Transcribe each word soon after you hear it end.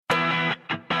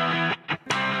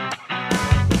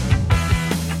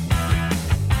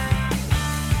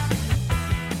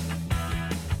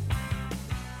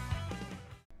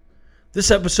This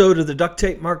episode of the Duct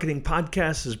Tape Marketing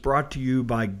Podcast is brought to you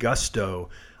by Gusto,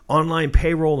 online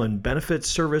payroll and benefits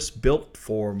service built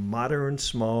for modern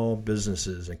small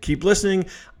businesses. And keep listening.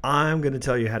 I'm going to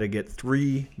tell you how to get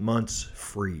 3 months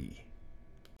free.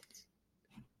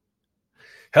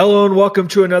 Hello and welcome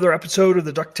to another episode of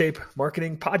the Duct Tape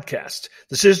Marketing Podcast.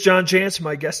 This is John Jantsch.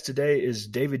 My guest today is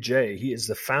David Jay. He is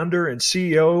the founder and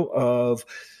CEO of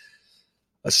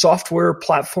a software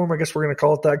platform, I guess we're going to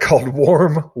call it that, called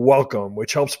Warm Welcome,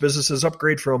 which helps businesses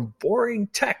upgrade from boring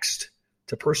text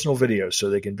to personal videos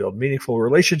so they can build meaningful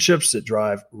relationships that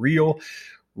drive real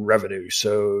revenue.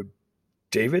 So,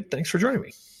 David, thanks for joining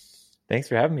me. Thanks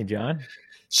for having me, John.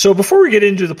 So before we get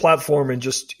into the platform and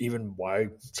just even why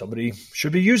somebody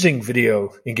should be using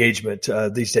video engagement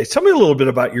these days, tell me a little bit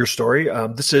about your story.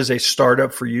 This is a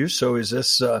startup for you. So is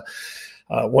this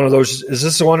one of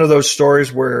those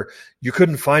stories where you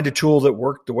couldn't find a tool that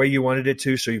worked the way you wanted it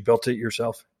to, so you built it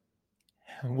yourself?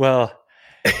 Well,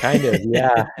 kind of,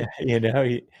 yeah.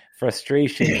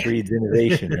 Frustration breeds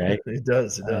innovation, right? It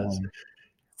does.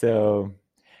 So,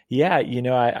 yeah,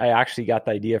 I actually got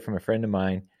the idea from a friend of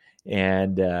mine,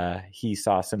 and he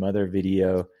saw some other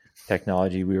video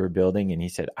technology we were building, and he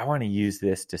said, I want to use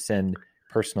this to send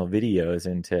personal videos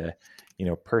and to,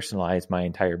 personalize my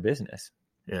entire business.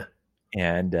 Yeah.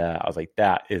 And I was like,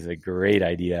 that is a great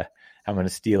idea. I'm going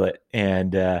to steal it.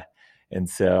 And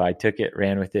so I took it,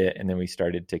 ran with it, and then we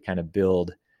started to kind of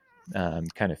build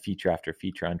kind of feature after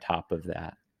feature on top of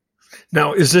that.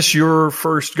 Now, is this your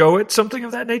first go at something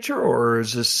of that nature, or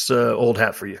is this old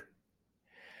hat for you?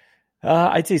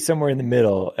 I'd say somewhere in the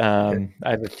middle. Okay. I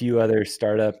have a few other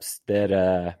startups that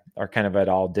are kind of at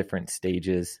all different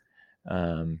stages.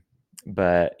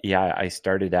 But yeah, I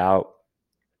started out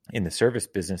in the service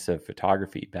business of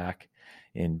photography back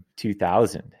in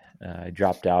 2000. I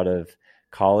dropped out of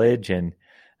college and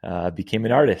became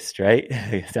an artist, right?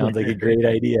 It sounds like a great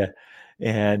idea.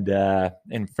 And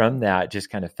from that, just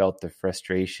kind of felt the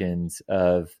frustrations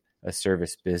of a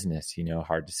service business,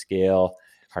 hard to scale,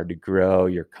 hard to grow.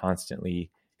 You're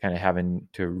constantly kind of having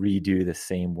to redo the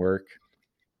same work.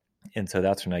 And so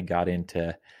that's when I got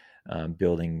into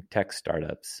building tech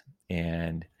startups.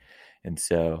 And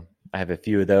so I have a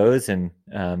few of those, and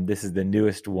this is the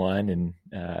newest one, and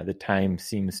the time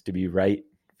seems to be right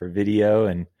for video.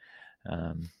 And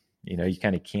you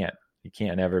kind of can't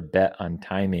ever bet on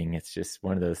timing. It's just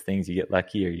one of those things, you get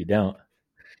lucky or you don't.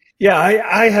 Yeah,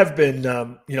 I have been.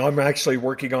 I'm actually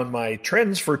working on my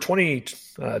trends for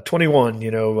 2021.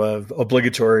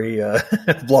 Obligatory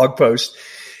blog post,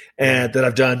 and that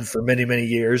I've done for many, many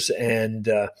years. And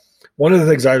one of the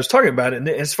things I was talking about, and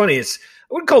it's funny, I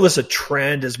wouldn't call this a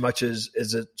trend as much as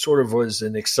it sort of was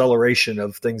an acceleration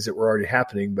of things that were already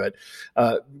happening. But,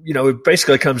 it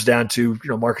basically comes down to,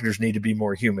 marketers need to be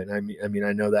more human. I mean,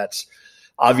 I know that's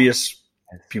obvious.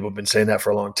 People have been saying that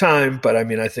for a long time, but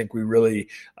I think we really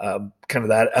kind of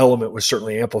that element was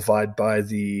certainly amplified by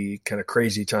the kind of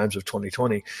crazy times of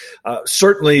 2020.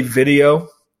 Certainly video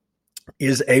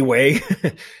is a way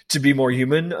to be more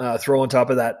human. Throw on top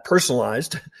of that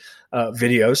personalized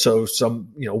video. So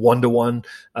some, one-to-one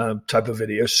type of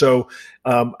video. So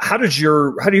how do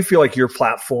you feel like your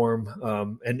platform,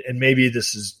 and maybe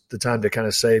this is the time to kind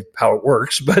of say how it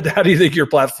works, but how do you think your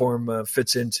platform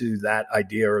fits into that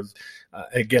idea? Of,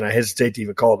 again, I hesitate to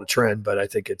even call it a trend, but I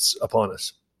think it's upon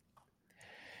us.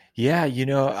 Yeah.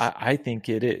 I think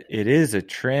it is a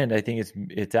trend. I think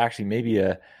it's actually maybe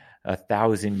a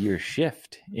 1,000-year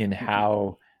shift in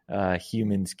how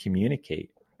humans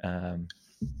communicate.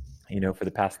 For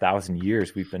the past 1,000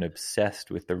 years, we've been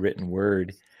obsessed with the written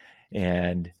word.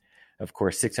 And of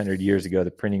course, 600 years ago,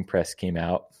 the printing press came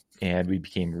out, and we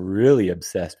became really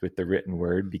obsessed with the written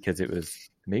word because it was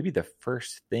maybe the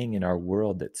first thing in our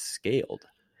world that scaled.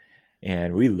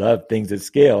 And we love things that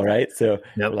scale, right? So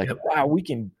we're like, wow, we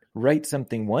can write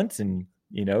something once and,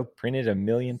 print it 1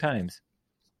 million times.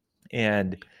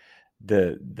 And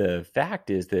the fact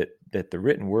is that the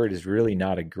written word is really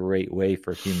not a great way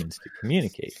for humans to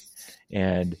communicate.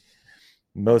 And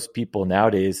most people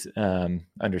nowadays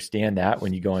understand that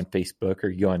when you go on Facebook or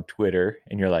you go on Twitter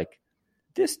and you're like,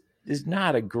 this is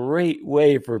not a great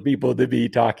way for people to be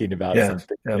talking about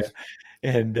something.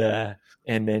 Yeah.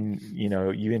 And then,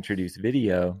 you introduce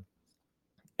video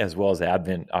as well as the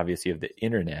advent, obviously, of the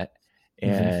internet.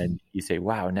 And you say,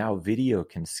 wow, now video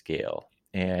can scale.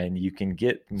 And you can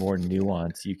get more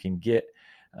nuance. You can get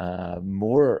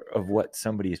more of what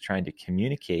somebody is trying to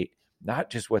communicate, not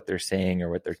just what they're saying or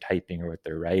what they're typing or what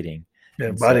they're writing.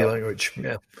 Yeah, body language.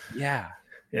 Yeah.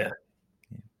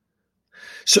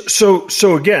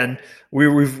 So again,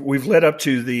 We've led up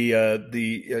to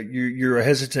you're a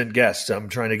hesitant guest. I'm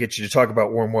trying to get you to talk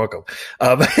about warm welcome,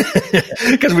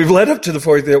 because we've led up to the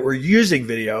point that we're using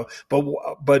video, but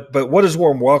what does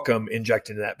warm welcome inject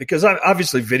into that? Because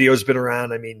obviously video's been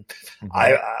around. I mean,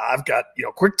 I've got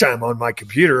QuickTime on my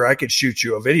computer. I could shoot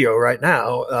you a video right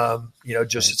now,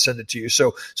 just to send it to you.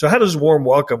 So how does warm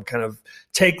welcome kind of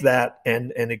take that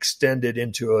and extend it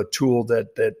into a tool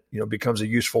that becomes a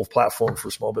useful platform for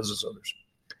small business owners?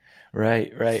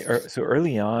 Right. So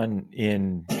early on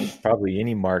in probably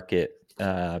any market,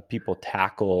 people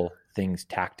tackle things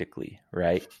tactically,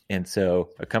 right? And so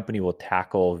a company will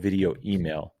tackle video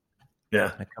email.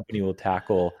 Yeah. A company will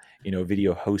tackle,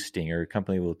 video hosting, or a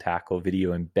company will tackle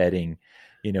video embedding,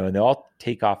 and they'll all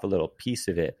take off a little piece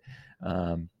of it.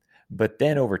 But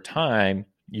then over time,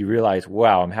 you realize,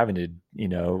 wow, I'm having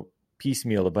to,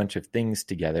 piecemeal a bunch of things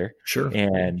together. Sure.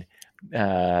 And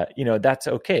that's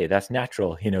okay. That's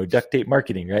natural, duct tape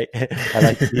marketing, right? I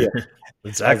like the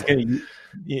Exactly.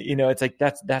 It's like,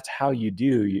 that's how you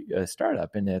do a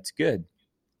startup, and that's good.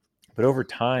 But over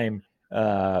time,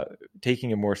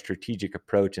 taking a more strategic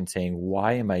approach and saying,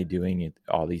 why am I doing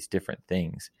all these different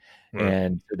things? Right.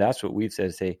 And so that's what we've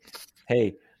said, say,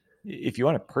 hey, if you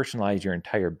want to personalize your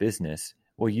entire business,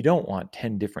 well, you don't want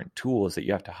 10 different tools that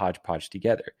you have to hodgepodge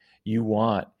together. You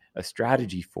want a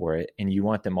strategy for it, and you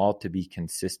want them all to be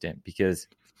consistent, because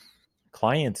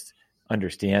clients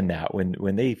understand that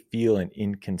when they feel an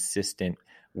inconsistent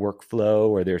workflow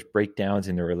or there's breakdowns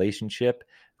in the relationship,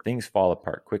 things fall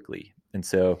apart quickly. And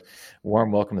so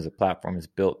Warm Welcome as a platform is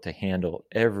built to handle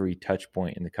every touch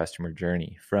point in the customer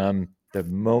journey, from the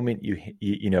moment you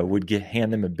would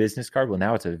hand them a business card. Well,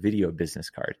 now it's a video business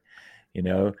card,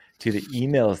 to the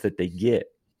emails that they get.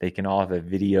 They can all have a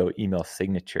video email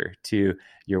signature, to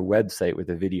your website with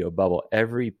a video bubble.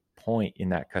 Every point in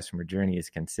that customer journey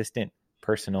is consistent,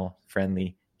 personal,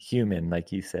 friendly, human,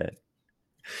 like you said.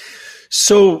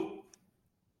 So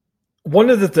one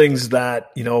of the things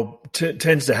that,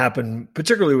 tends to happen,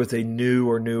 particularly with a new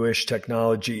or newish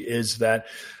technology, is that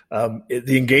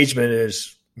the engagement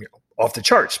is off the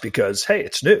charts because, hey,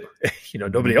 it's new.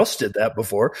 Nobody else did that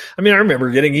before. I mean, I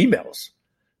remember getting emails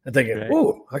and thinking, right.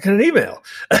 Oh, I can an email,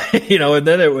 and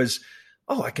then it was,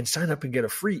 oh, I can sign up and get a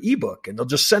free ebook, and they'll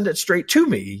just send it straight to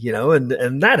me,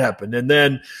 and that happened. And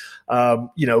then,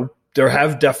 there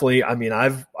have definitely, I mean,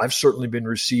 I've certainly been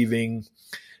receiving,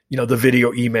 the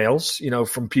video emails,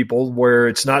 from people where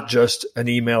it's not just an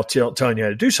email telling you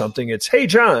how to do something. It's, hey,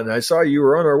 John, I saw you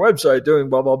were on our website doing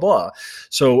blah, blah, blah.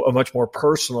 So a much more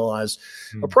personalized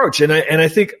approach. And I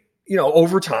think,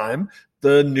 over time,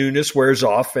 the newness wears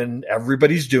off and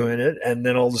everybody's doing it. And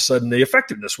then all of a sudden the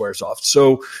effectiveness wears off.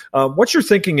 So what's your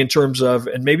thinking in terms of,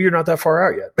 and maybe you're not that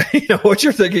far out yet, what's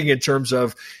your thinking in terms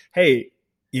of, hey,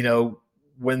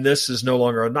 when this is no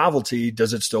longer a novelty,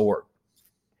 does it still work?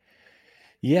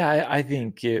 Yeah, I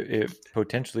think it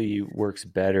potentially works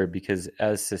better, because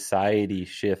as society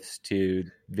shifts to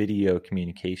video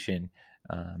communication,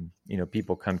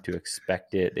 people come to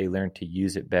expect it. They learn to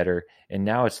use it better. And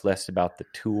now it's less about the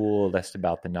tool, less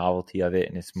about the novelty of it.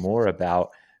 And it's more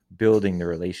about building the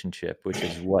relationship, which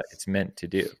is what it's meant to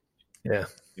do. Yeah.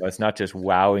 It's not just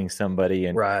wowing somebody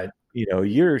and, right.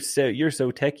 You're so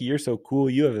techie, you're so cool,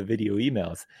 you have a video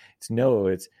emails. It's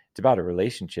about a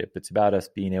relationship. It's about us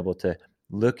being able to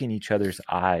look in each other's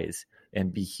eyes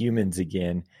and be humans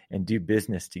again and do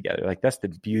business together. Like, that's the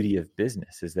beauty of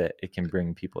business, is that it can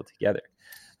bring people together.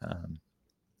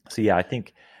 So yeah, I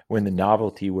think when the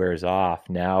novelty wears off,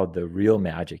 now the real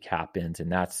magic happens,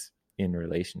 and that's in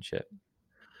relationship.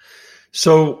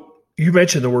 So you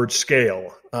mentioned the word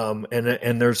scale,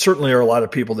 and there certainly are a lot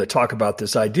of people that talk about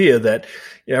this idea that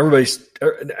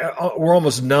we're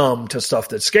almost numb to stuff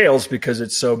that scales because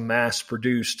it's so mass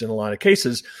produced in a lot of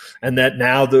cases, and that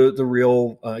now the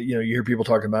real you hear people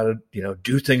talking about it,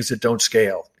 do things that don't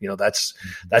scale. That's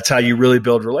how you really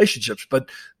build relationships. But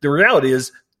the reality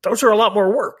is, those are a lot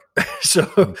more work.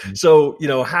 So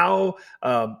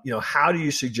how do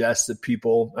you suggest that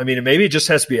people, I mean, maybe it just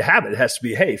has to be a habit. It has to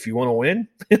be, hey, if you want to win,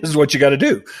 this is what you got to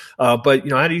do. But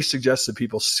how do you suggest that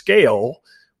people scale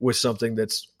with something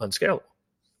that's unscalable?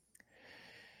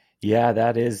 Yeah,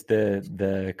 that is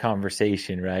the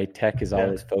conversation, right? Tech is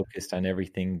always focused on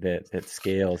everything that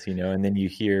scales, and then you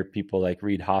hear people like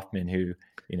Reid Hoffman, who,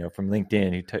 from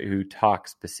LinkedIn, who talk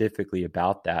specifically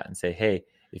about that and say, hey,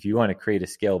 if you want to create a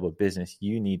scalable business,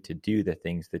 you need to do the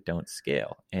things that don't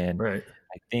scale. And right.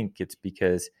 I think it's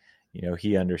because,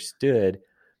 he understood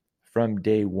from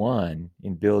day one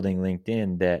in building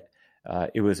LinkedIn that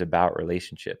it was about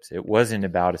relationships. It wasn't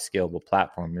about a scalable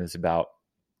platform. It was about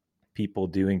people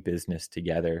doing business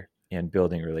together and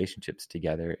building relationships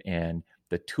together. And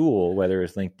the tool, whether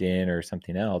it's LinkedIn or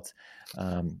something else,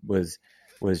 was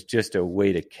just a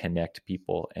way to connect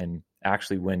people. And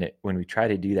actually, when we try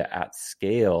to do that at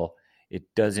scale, it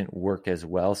doesn't work as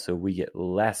well. So we get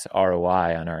less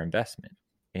ROI on our investment.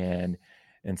 And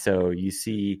so you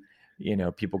see,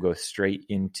 people go straight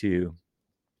into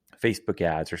Facebook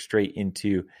ads or straight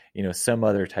into, some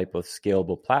other type of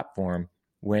scalable platform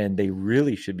when they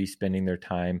really should be spending their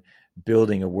time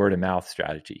building a word of mouth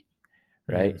strategy.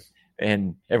 Right.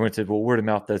 And everyone said, well, word of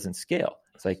mouth doesn't scale.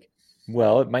 It's like,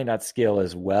 well, it might not scale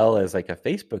as well as like a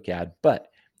Facebook ad, but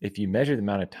if you measure the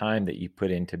amount of time that you put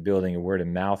into building a word of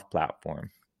mouth platform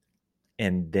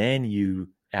and then you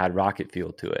add rocket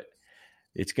fuel to it,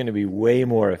 it's going to be way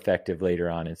more effective later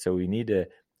on. And so we need to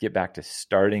get back to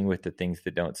starting with the things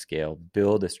that don't scale,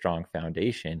 build a strong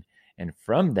foundation. And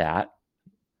from that,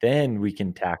 then we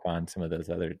can tack on some of those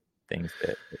other things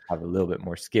that have a little bit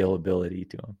more scalability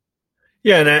to them.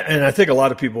 Yeah, and I think a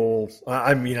lot of people,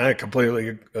 I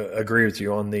completely agree with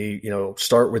you on the,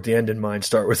 start with the end in mind,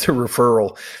 start with the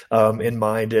referral in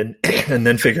mind, and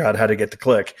then figure out how to get the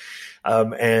click.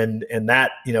 And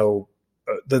that,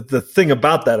 the thing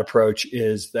about that approach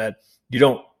is that you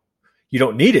don't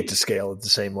need it to scale at the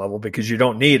same level, because you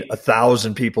don't need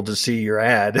 1,000 people to see your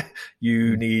ad.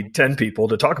 You need 10 people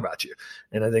to talk about you.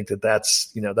 And I think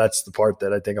that's the part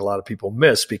that I think a lot of people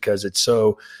miss, because it's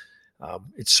so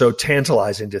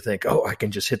tantalizing to think, oh, I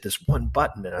can just hit this one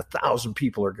button and 1,000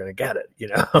 people are going to get it,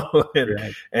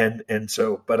 Right. and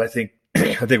so, but I think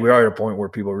we are at a point where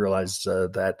people realize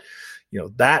that,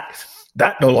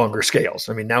 that no longer scales.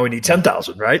 I mean, now we need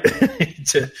 10,000, right?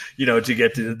 to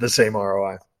get to the same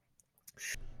ROI.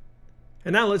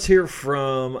 And now let's hear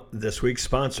from this week's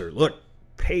sponsor. Look,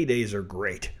 paydays are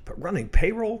great, but running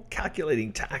payroll,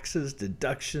 calculating taxes,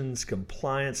 deductions,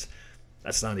 compliance,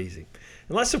 that's not easy.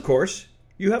 Unless, of course,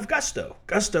 you have Gusto.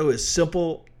 Gusto is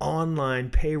simple online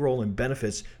payroll and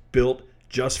benefits built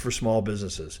just for small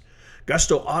businesses.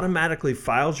 Gusto automatically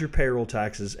files your payroll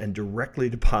taxes and directly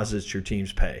deposits your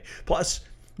team's pay. Plus,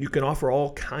 you can offer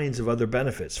all kinds of other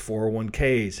benefits,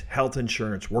 401ks, health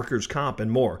insurance, workers' comp,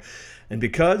 and more. And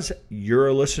because you're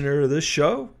a listener to this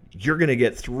show, you're going to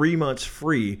get 3 months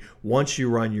free once you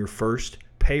run your first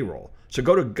payroll. So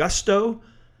go to gusto/tape.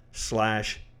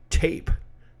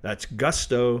 That's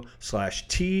gusto/TAPE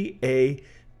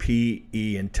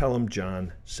and tell them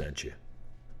John sent you.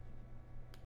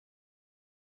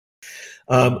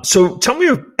 So tell me,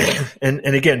 and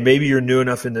again, maybe you're new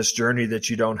enough in this journey that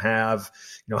you don't have,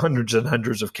 hundreds and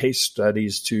hundreds of case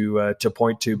studies to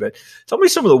point to, but tell me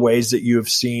some of the ways that you have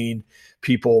seen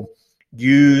people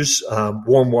use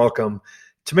warm welcome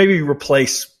to maybe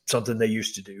replace something they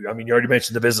used to do. I mean, you already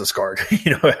mentioned the business card,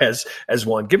 as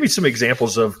one. Give me some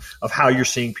examples of how you're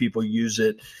seeing people use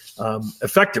it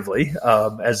effectively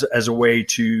as a way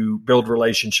to build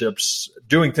relationships,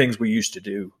 doing things we used to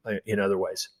do in other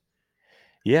ways.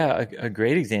 Yeah, a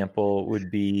great example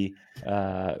would be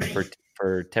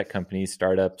for tech companies,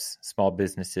 startups, small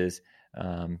businesses.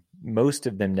 Most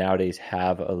of them nowadays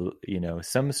have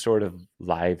some sort of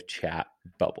live chat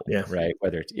bubble, right?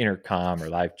 Whether it's intercom or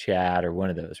live chat or one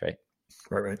of those, right?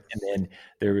 Right. And then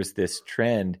there was this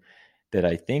trend that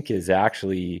I think is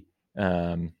actually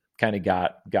kind of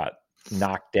got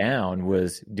knocked down,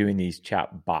 was doing these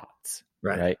chat bots,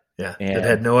 right? Yeah, that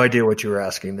had no idea what you were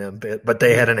asking them, but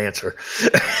they had an answer.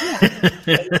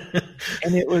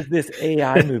 And it was this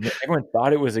AI movement. Everyone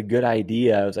thought it was a good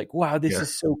idea. I was like, wow, this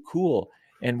is so cool.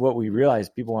 And what we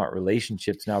realized, people want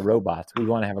relationships, not robots. We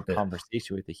want to have a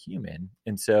conversation with a human.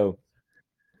 And so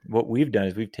what we've done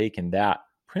is we've taken that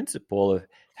principle of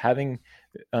having,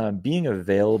 being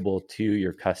available to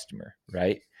your customer,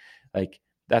 right? Like,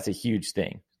 that's a huge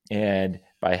thing. And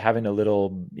by having a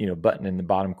little, button in the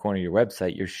bottom corner of your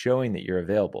website, you're showing that you're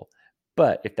available.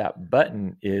 But if that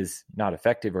button is not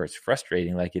effective or it's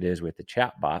frustrating, like it is with the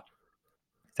chat bot,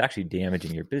 it's actually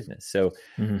damaging your business. So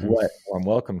what Warm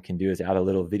Welcome can do is add a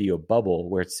little video bubble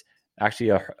where it's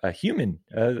actually a human,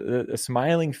 a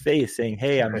smiling face saying,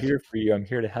 hey, I'm here for you. I'm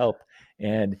here to help.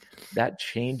 And that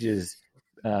changes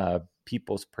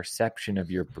people's perception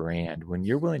of your brand. When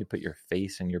you're willing to put your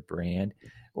face on your brand,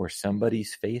 or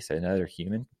somebody's face, another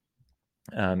human,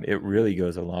 it really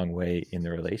goes a long way in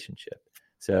the relationship.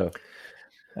 So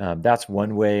that's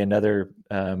one way. Another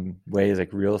way is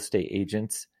like real estate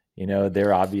agents.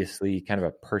 They're obviously kind of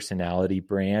a personality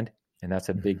brand, and that's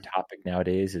a big topic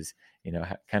nowadays. Is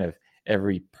kind of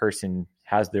every person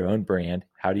has their own brand.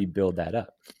 How do you build that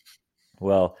up?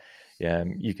 Well,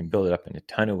 you can build it up in a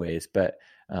ton of ways, but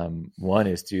one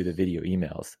is through the video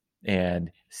emails and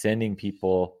sending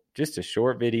people just a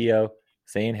short video,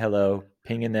 saying hello,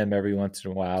 pinging them every once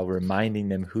in a while, reminding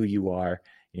them who you are,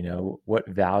 what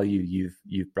value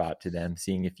you've brought to them,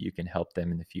 seeing if you can help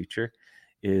them in the future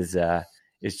is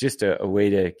just a way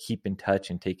to keep in touch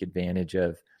and take advantage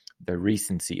of the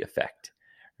recency effect,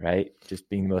 right? Just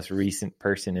being the most recent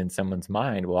person in someone's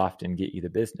mind will often get you the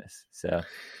business. So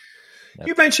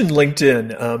you mentioned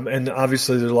LinkedIn, and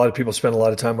obviously there's a lot of people spend a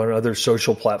lot of time on other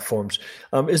social platforms.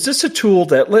 Is this a tool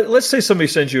that, let's say somebody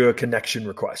sends you a connection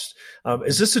request.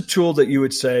 Is this a tool that you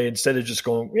would say, instead of just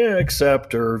going, yeah,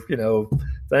 accept, or,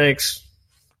 thanks,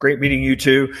 great meeting you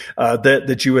too,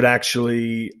 that you would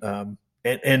actually,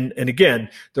 and again,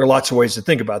 there are lots of ways to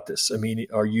think about this. I mean,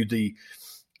 are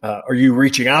you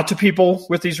reaching out to people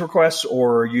with these requests,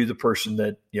 or are you the person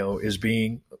that, is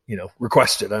being,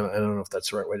 requested? I don't know if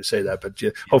that's the right way to say that, but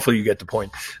hopefully you get the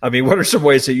point. I mean, what are some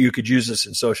ways that you could use this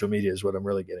in social media is what I'm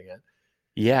really getting at.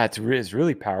 Yeah, it's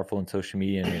really powerful in social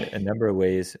media in a number of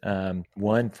ways.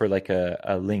 One, for like a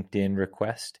LinkedIn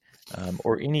request,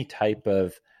 or any type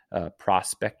of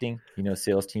prospecting.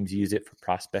 Sales teams use it for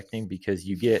prospecting because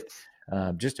you get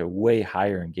just a way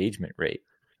higher engagement rate,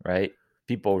 right?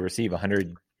 People receive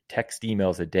 100 text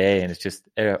emails a day, and it's just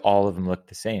all of them look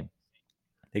the same.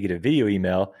 They get a video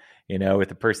email, with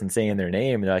the person saying their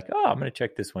name, and they're like, "Oh, I'm going to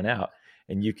check this one out."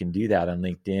 And you can do that on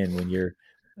LinkedIn when you're,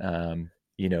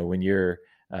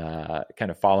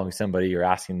 kind of following somebody or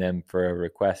asking them for a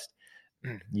request.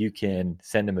 You can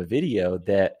send them a video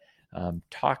that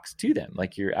talks to them,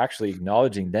 like you're actually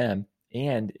acknowledging them,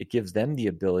 and it gives them the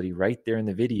ability right there in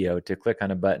the video to click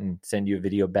on a button, send you a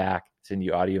video back, send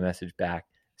you audio message back,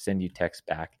 send you text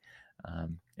back.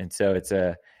 And so it's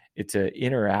a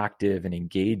interactive and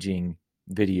engaging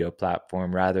video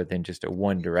platform rather than just a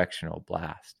one directional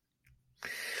blast.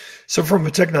 So from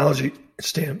a technology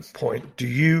standpoint, do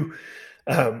you,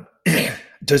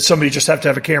 does somebody just have to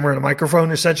have a camera and a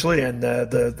microphone essentially, and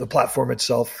the platform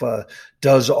itself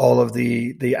does all of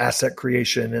the asset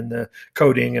creation and the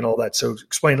coding and all that? So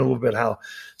explain a little bit how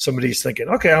somebody's thinking,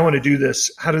 okay, I want to do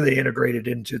this. How do they integrate it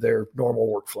into their normal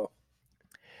workflow?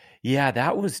 Yeah,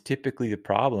 that was typically the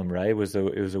problem, right? It was a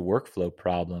workflow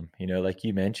problem. Like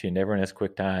you mentioned, everyone has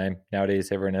QuickTime.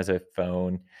 Nowadays, everyone has a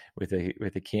phone with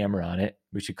a camera on it.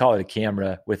 We should call it a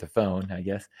camera with a phone, I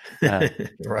guess.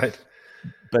 Right.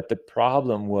 But the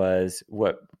problem was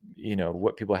what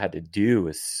people had to do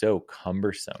was so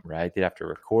cumbersome, right? They'd have to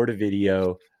record a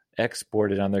video,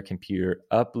 export it on their computer,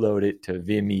 upload it to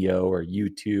Vimeo or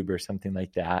YouTube or something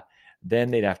like that. Then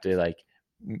they'd have to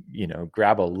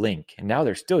grab a link. And now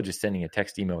they're still just sending a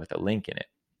text email with a link in it.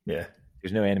 Yeah.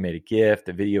 There's no animated GIF.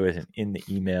 The video isn't in the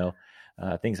email,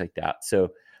 things like that.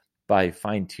 So by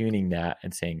fine tuning that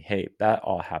and saying, hey, that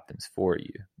all happens for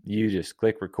you. You just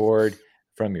click record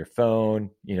from your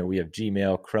phone. We have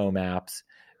Gmail, Chrome apps.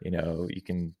 You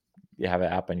can have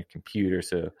an app on your computer.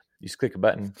 So you just click a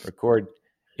button, record,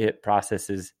 it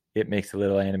processes, it makes a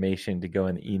little animation to go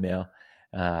in the email.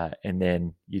 And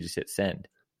then you just hit send.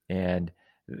 And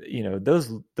those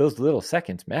little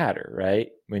seconds matter, right?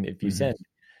 If you send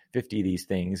 50 of these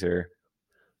things, or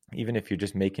even if you're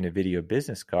just making a video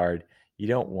business card, you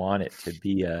don't want it to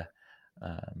be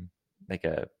like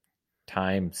a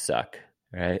time suck,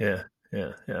 right?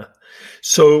 Yeah.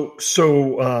 So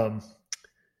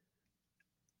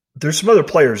there's some other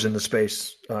players in the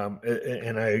space,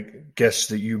 and I guess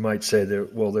that you might say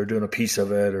that, well, they're doing a piece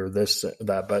of it or this,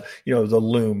 that, but the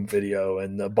Loom video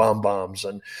and the BombBombs,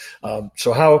 and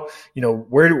so how,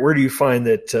 where do you find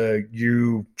that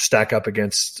you stack up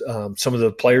against some of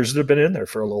the players that have been in there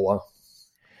for a little while?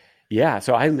 Yeah,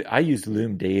 so I use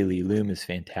Loom daily. Loom is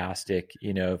fantastic,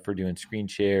 for doing screen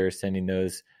shares, sending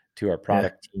those to our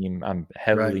product team. I'm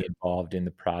heavily involved in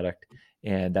the product.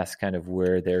 And that's kind of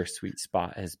where their sweet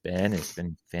spot has been. It's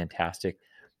been fantastic.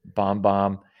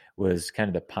 BombBomb was kind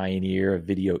of the pioneer of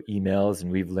video emails,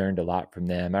 and we've learned a lot from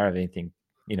them. I don't have anything,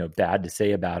 bad to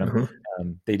say about them.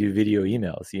 Mm-hmm. They do video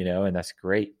emails, and that's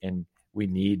great. And we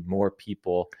need more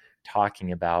people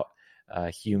talking about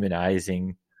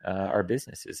humanizing our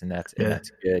businesses, and that's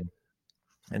good.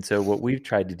 And so what we've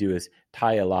tried to do is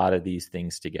tie a lot of these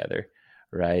things together,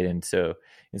 right? And so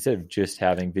instead of just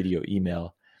having video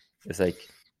email, it's like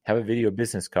have a video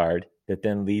business card that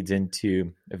then leads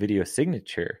into a video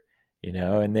signature,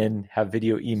 and then have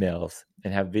video emails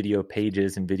and have video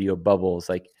pages and video bubbles,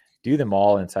 like do them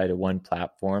all inside of one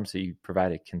platform. So you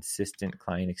provide a consistent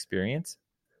client experience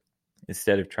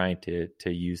instead of trying to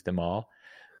use them all.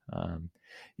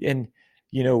 And,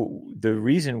 the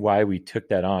reason why we took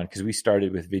that on, because we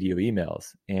started with video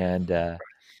emails, and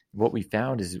what we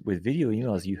found is with video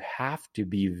emails, you have to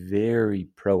be very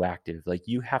proactive. Like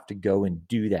you have to go and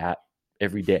do that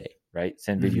every day, right?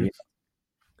 Send video emails.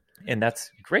 And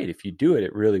that's great. If you do it,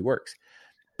 it really works.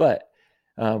 But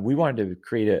we wanted to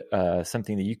create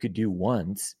something that you could do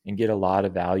once and get a lot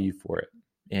of value for it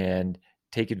and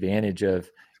take advantage of,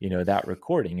 that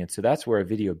recording. And so that's where a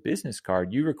video business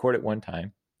card, you record it one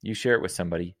time, you share it with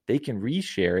somebody, they can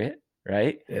reshare it,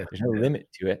 right? Yeah. There's no limit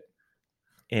to it.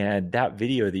 And that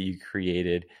video that you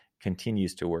created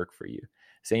continues to work for you.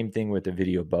 Same thing with the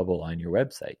video bubble on your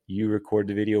website. You record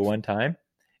the video one time,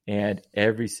 and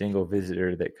every single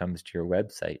visitor that comes to your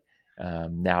website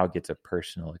now gets a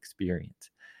personal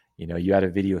experience. You had a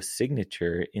video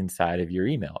signature inside of your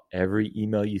email. Every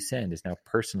email you send is now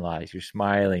personalized. You're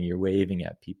smiling, you're waving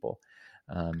at people.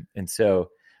 And so,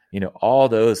 all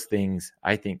those things,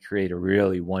 I think, create a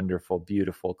really wonderful,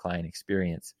 beautiful client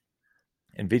experience.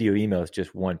 And video email is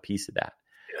just one piece of that.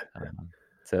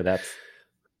 So that's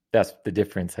the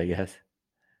difference, I guess.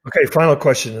 Okay, final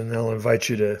question, and I'll invite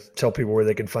you to tell people where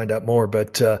they can find out more.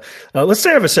 But let's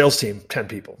say I have a sales team, 10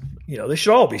 people. They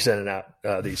should all be sending out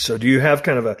these. So do you have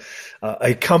kind of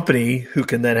a company who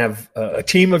can then have a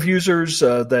team of users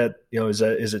that,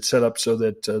 is it set up so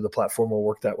that the platform will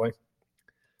work that way?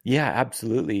 Yeah,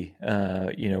 absolutely.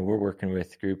 We're working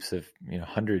with groups of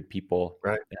 100 people,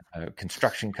 right?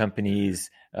 Construction companies,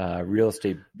 real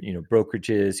estate,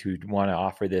 brokerages who want to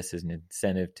offer this as an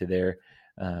incentive to their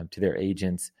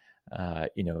agents,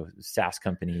 SaaS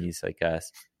companies like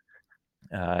us.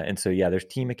 And so, there's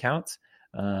team accounts.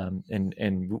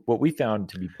 And what we found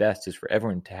to be best is for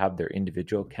everyone to have their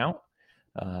individual account,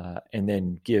 and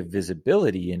then give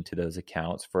visibility into those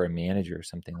accounts for a manager or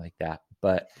something like that.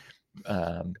 But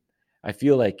I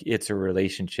feel like it's a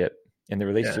relationship, and the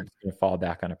relationship is going to fall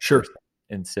back on a person. Sure.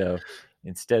 And so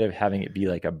instead of having it be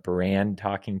like a brand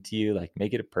talking to you, like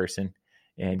make it a person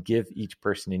and give each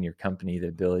person in your company the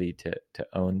ability to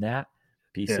own that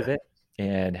piece of it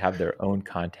and have their own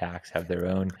contacts, have their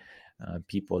own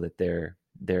people that they're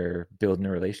building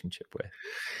a relationship with.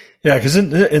 Yeah, because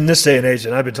in this day and age,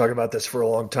 and I've been talking about this for a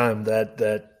long time,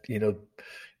 that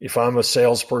if I'm a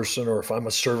salesperson or if I'm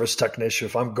a service technician,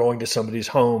 if I'm going to somebody's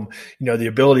home, the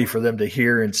ability for them to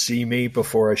hear and see me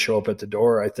before I show up at the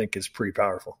door, I think is pretty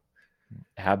powerful.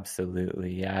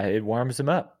 Absolutely. Yeah. It warms them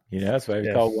up. That's why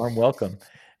we call it warm welcome.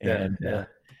 And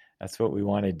that's what we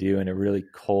want to do in a really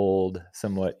cold,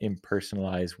 somewhat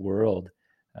impersonalized world.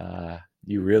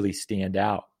 You really stand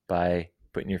out by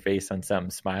putting your face on something,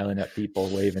 smiling at people,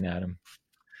 waving at them.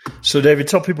 So David,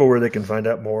 tell people where they can find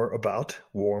out more about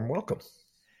Warm Welcome.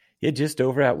 Yeah, just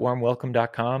over at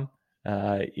warmwelcome.com.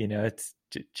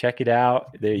 Check it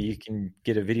out. There you can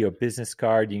get a video business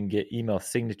card. You can get email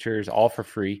signatures, all for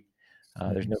free.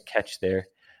 There's no catch there.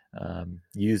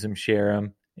 Use them, share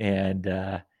them, and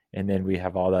then we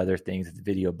have all the other things,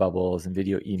 video bubbles and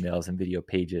video emails and video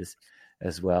pages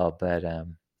as well. But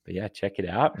yeah, check it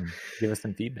out and give us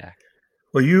some feedback.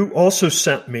 Well, you also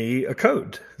sent me a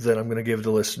code that I'm going to give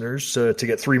to listeners to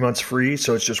get 3 months free.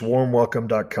 So it's just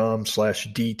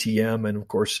warmwelcome.com/DTM. And of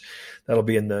course, that'll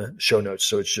be in the show notes.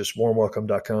 So it's just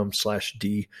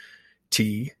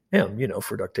warmwelcome.com/DTM,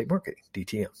 for duct tape marketing,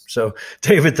 DTM. So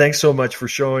David, thanks so much for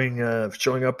showing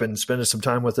up and spending some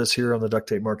time with us here on the Duct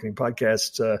Tape Marketing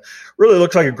Podcast. Really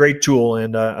looks like a great tool,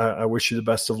 and I wish you the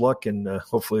best of luck. And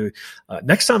hopefully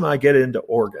next time I get into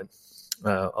Oregon,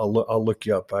 I'll look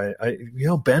you up.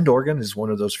 Bend, Oregon is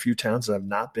one of those few towns that I've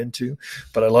not been to,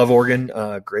 but I love Oregon.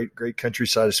 Great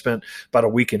countryside. I spent about a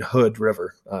week in Hood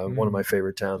River, one of my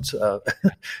favorite towns,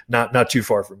 not too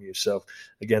far from you. So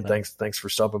again, thanks for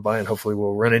stopping by, and hopefully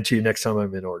we'll run into you next time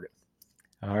I'm in Oregon.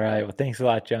 All right. Well, thanks a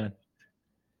lot, John.